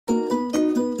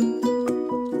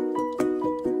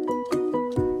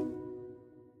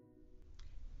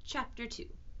Chapter 2,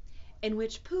 in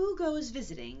which Pooh goes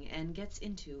visiting and gets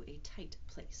into a tight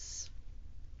place.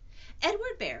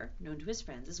 Edward Bear, known to his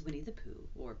friends as Winnie-the-Pooh,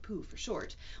 or Pooh for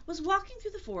short, was walking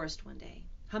through the forest one day,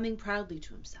 humming proudly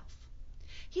to himself.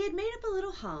 He had made up a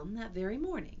little hum that very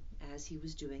morning, as he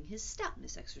was doing his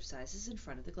stoutness exercises in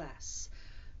front of the glass.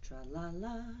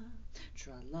 Tra-la-la,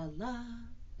 tra-la-la,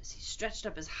 as he stretched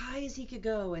up as high as he could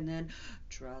go, and then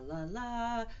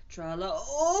tra-la-la, tra-la,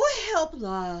 oh,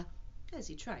 help-la, as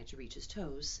he tried to reach his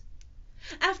toes.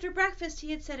 After breakfast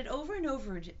he had said it over and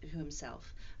over to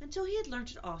himself until he had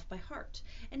learnt it off by heart,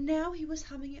 and now he was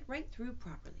humming it right through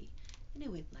properly, and it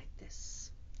went like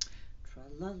this.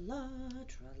 Tra-la-la,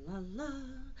 tra-la-la,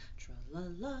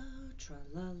 tra-la-la,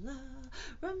 tra-la-la,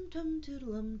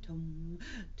 rum-tum-tiddle-um-tum,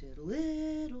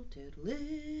 tiddle-iddle,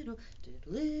 tiddle-iddle,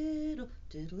 tiddle-iddle,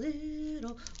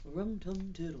 tiddle-iddle,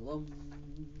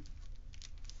 rum-tum-tiddle-um.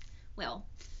 Well,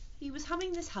 he was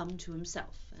humming this hum to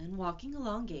himself and walking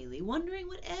along gaily, wondering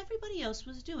what everybody else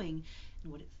was doing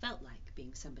and what it felt like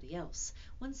being somebody else,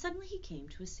 when suddenly he came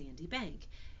to a sandy bank,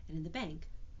 and in the bank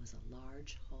was a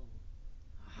large hole.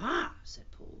 "Aha!" said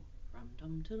Pooh.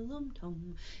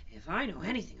 "Rum-tum-tiddle-um-tum. If I know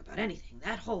anything about anything,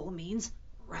 that hole means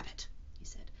rabbit," he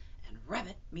said. "And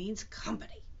rabbit means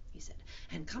company," he said.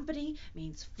 "And company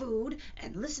means food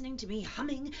and listening to me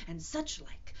humming and such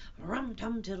like.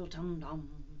 Rum-tum-tiddle-tum-dum."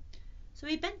 So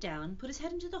he bent down, put his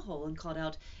head into the hole, and called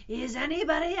out, "Is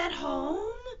anybody at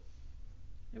home?"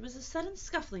 There was a sudden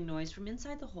scuffling noise from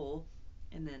inside the hole,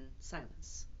 and then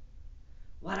silence.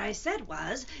 "What I said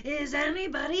was, is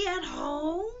anybody at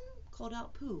home?" called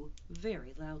out Pooh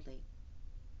very loudly.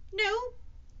 "No,"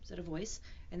 said a voice,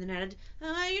 and then added,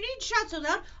 "You needn't shout so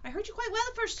loud. I heard you quite well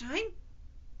the first time."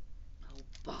 "Oh,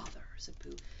 bother," said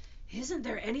Pooh. "Isn't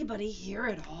there anybody here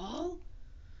at all?"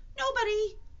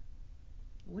 "Nobody."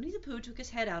 Winnie-the-Pooh took his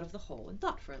head out of the hole and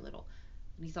thought for a little,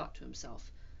 and he thought to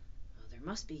himself, "Oh, there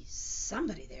must be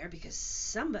somebody there, because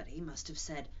somebody must have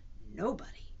said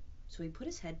nobody." So he put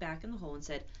his head back in the hole and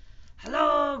said,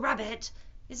 "Hello, Rabbit,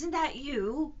 isn't that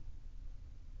you?"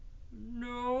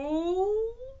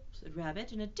 "No," said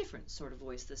Rabbit, in a different sort of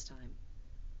voice this time.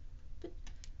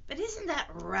 But isn't that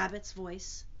Rabbit's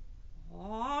voice?"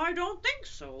 "I don't think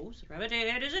so," said Rabbit.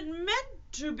 "It isn't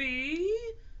meant to be."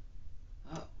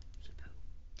 "Oh," said Pooh.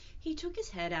 He took his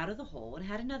head out of the hole and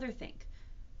had another think,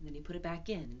 and then he put it back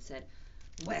in and said,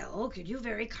 "Well, could you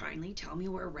very kindly tell me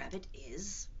where Rabbit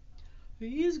is?"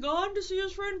 "He's gone to see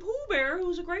his friend Pooh Bear,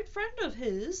 who's a great friend of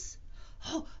his."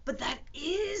 "Oh, but that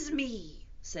is me,"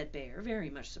 said Bear,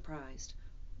 very much surprised.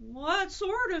 "What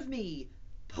sort of me?"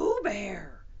 "Pooh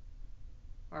Bear."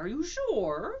 "Are you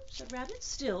sure?" said Rabbit,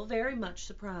 still very much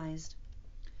surprised.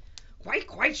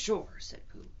 Quite sure," said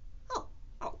Pooh.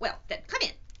 Oh, well, then come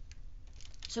in."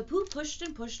 So Pooh pushed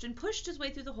and pushed and pushed his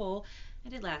way through the hole,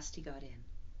 and at last he got in.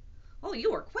 "Oh,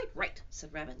 you are quite right,"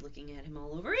 said Rabbit, looking at him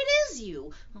all over. "It is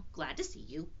you. Oh, glad to see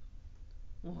you."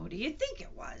 "Well, who do you think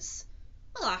it was?"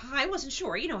 "Well, I wasn't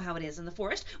sure. You know how it is in the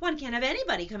forest. One can't have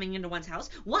anybody coming into one's house.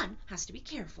 One has to be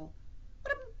careful.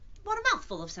 What a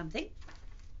mouthful of something."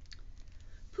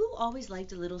 Pooh always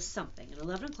liked a little something at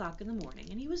 11 o'clock in the morning,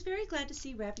 and he was very glad to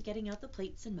see Rabbit getting out the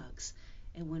plates and mugs.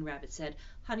 And when Rabbit said,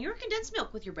 "Honey or condensed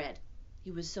milk with your bread?"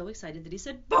 he was so excited that he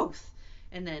said, "Both!"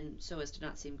 And then, so as to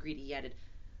not seem greedy, he added,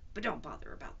 "But don't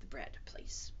bother about the bread,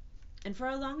 please." And for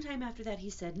a long time after that he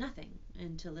said nothing,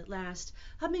 until at last,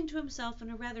 humming to himself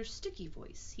in a rather sticky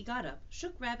voice, he got up,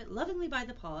 shook Rabbit lovingly by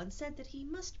the paw, and said that he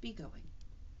must be going.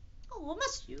 "Oh,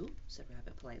 must you?" said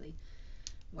Rabbit politely.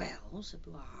 "Well," said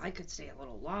Pooh, "I could stay a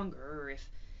little longer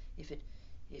if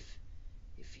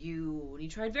you—" and he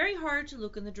tried very hard to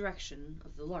look in the direction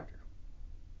of the larder.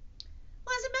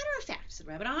 "Well, as a matter of fact," said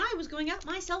Rabbit, "I was going out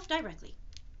myself directly."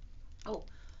 "Oh,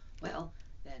 well,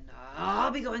 then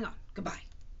I'll be going on. Goodbye."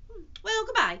 "Well,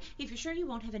 goodbye, if you're sure you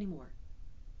won't have any more."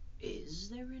 "Is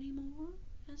there any more?"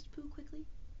 asked Pooh quickly.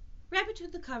 Rabbit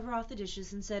took the cover off the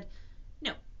dishes and said,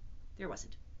 "No, there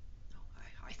wasn't." "Oh,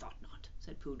 I thought not,"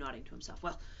 said Pooh, nodding to himself.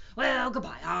 Well,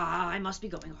 goodbye. I must be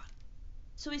going on."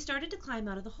 So he started to climb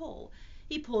out of the hole.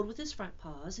 He pulled with his front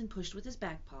paws and pushed with his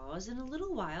back paws, and in a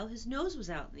little while his nose was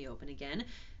out in the open again,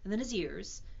 and then his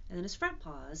ears, and then his front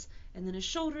paws, and then his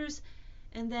shoulders,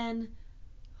 and then—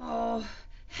 "Oh,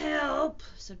 help!"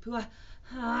 said Pooh.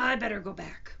 "I better go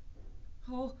back."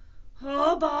 Oh,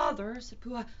 bother," said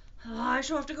Pooh. "I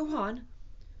shall have to go on."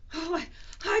 "Oh,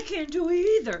 I can't do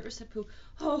either," said Pooh.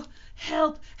 "Oh,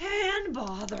 help and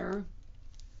bother."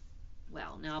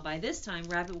 Well, now by this time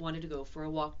Rabbit wanted to go for a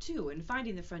walk too, and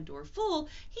finding the front door full,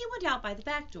 he went out by the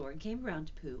back door and came around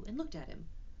to Pooh and looked at him.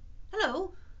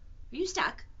 "Hello, are you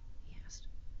stuck?" he asked.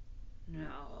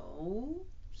 "No,"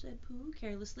 said Pooh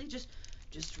carelessly,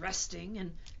 just resting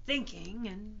and thinking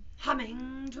and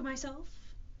humming to myself.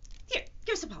 Here,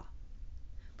 give us a paw.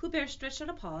 Pooh Bear stretched out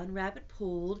a paw, and Rabbit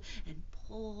pulled and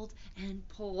pulled and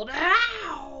pulled.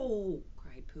 Ow!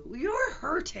 cried Pooh. You're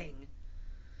hurting.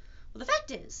 Well, the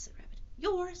fact is, said Rabbit,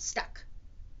 you're stuck.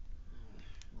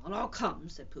 Well, it all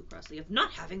comes, said Pooh crossly, of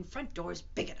not having front doors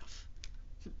big enough.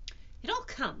 It all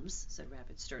comes, said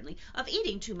Rabbit sternly, of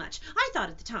eating too much. I thought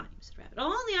at the time, said Rabbit.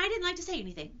 Only I didn't like to say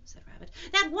anything, said Rabbit.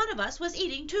 That one of us was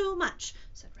eating too much,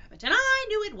 said Rabbit. And I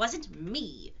knew it wasn't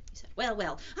me, he said.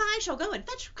 Well, I shall go and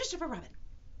fetch Christopher Robin.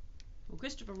 Well,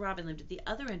 Christopher Robin lived at the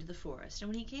other end of the forest, and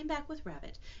when he came back with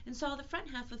Rabbit and saw the front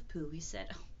half of Pooh, he said,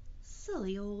 "Oh,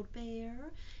 silly old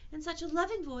bear," in such a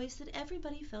loving voice that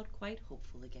everybody felt quite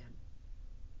hopeful again.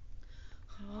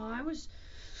 I was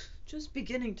just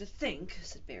beginning to think,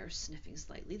 said Bear, sniffing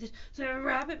slightly, that the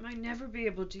Rabbit might never be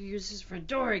able to use his front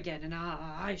door again, and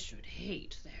I should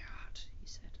hate that, he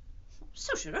said.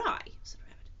 So should I, said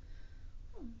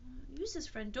Rabbit. Use his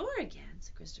front door again,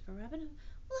 said Christopher Robin.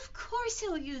 Well, of course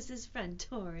he'll use his front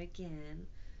door again.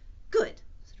 Good,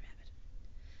 said Rabbit.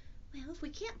 Well, if we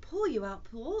can't pull you out,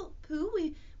 Pooh,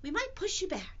 we might push you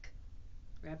back.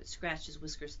 Rabbit scratched his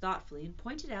whiskers thoughtfully and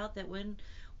pointed out that when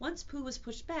once Pooh was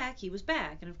pushed back, he was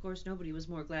back, and of course nobody was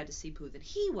more glad to see Pooh than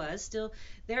he was. Still,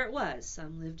 there it was.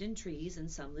 Some lived in trees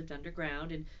and some lived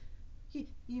underground, and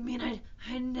You mean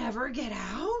I never get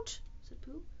out? Said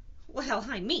Pooh. Well,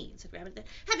 I mean, said Rabbit, that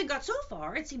having got so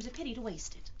far, it seems a pity to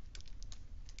waste it.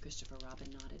 Christopher Robin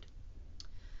nodded.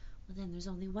 Well, then there's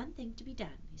only one thing to be done,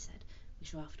 he said. We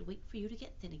shall have to wait for you to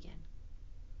get thin again.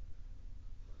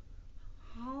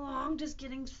 How long does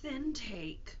getting thin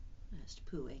take? Asked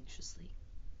Pooh anxiously.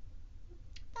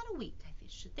 About a week, I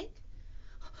should think.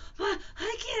 But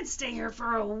I can't stay here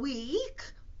for a week.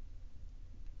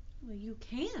 Well, you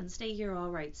can stay here all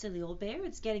right, silly old bear.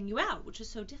 It's getting you out, which is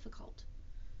so difficult.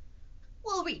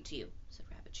 Well, I'll read to you, said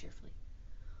Rabbit cheerfully.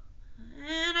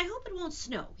 And I hope it won't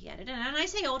snow, he added. And I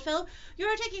say, old fellow,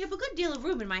 you're taking up a good deal of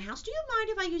room in my house. Do you mind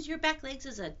if I use your back legs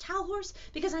as a towel horse?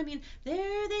 Because, I mean,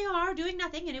 there they are doing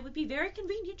nothing, and it would be very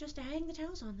convenient just to hang the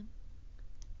towels on them.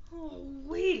 Oh,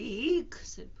 weak,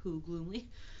 said Pooh gloomily.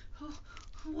 Oh,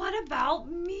 what about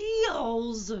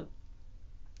meals?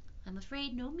 I'm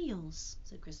afraid no meals,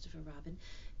 said Christopher Robin,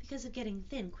 because of getting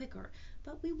thin quicker,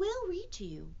 but we will read to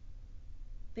you.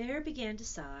 Bear began to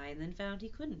sigh, and then found he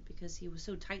couldn't because he was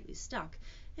so tightly stuck,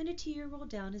 and a tear rolled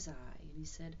down his eye, and he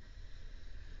said,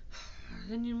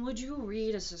 Then would you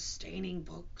read a sustaining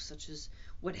book, such as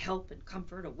would help and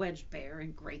comfort a wedged bear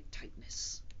in great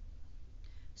tightness?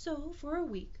 So, for a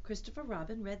week, Christopher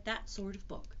Robin read that sort of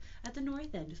book at the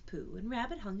north end of Pooh, and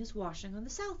Rabbit hung his washing on the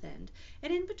south end,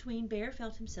 and in between Bear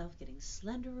felt himself getting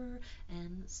slenderer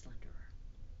and slenderer.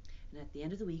 And at the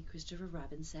end of the week, Christopher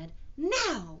Robin said,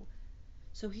 Now!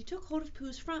 So he took hold of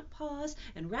Pooh's front paws,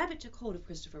 and Rabbit took hold of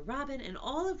Christopher Robin, and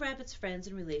all of Rabbit's friends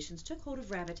and relations took hold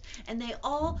of Rabbit, and they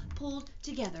all pulled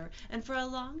together. And for a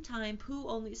long time, Pooh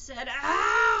only said,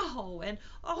 Ow! And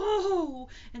Oh!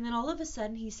 And then all of a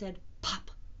sudden he said, Pop!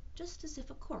 Just as if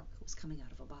a cork was coming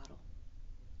out of a bottle.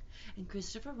 And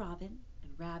Christopher Robin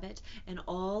and Rabbit and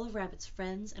all of Rabbit's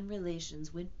friends and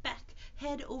relations went back,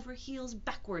 head over heels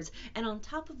backwards, and on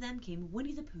top of them came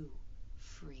Winnie-the-Pooh,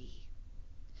 free.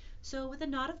 So, with a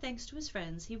nod of thanks to his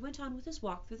friends, he went on with his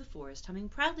walk through the forest, humming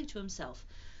proudly to himself.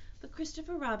 But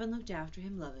Christopher Robin looked after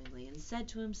him lovingly and said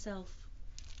to himself,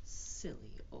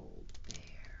 Silly old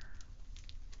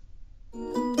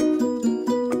bear.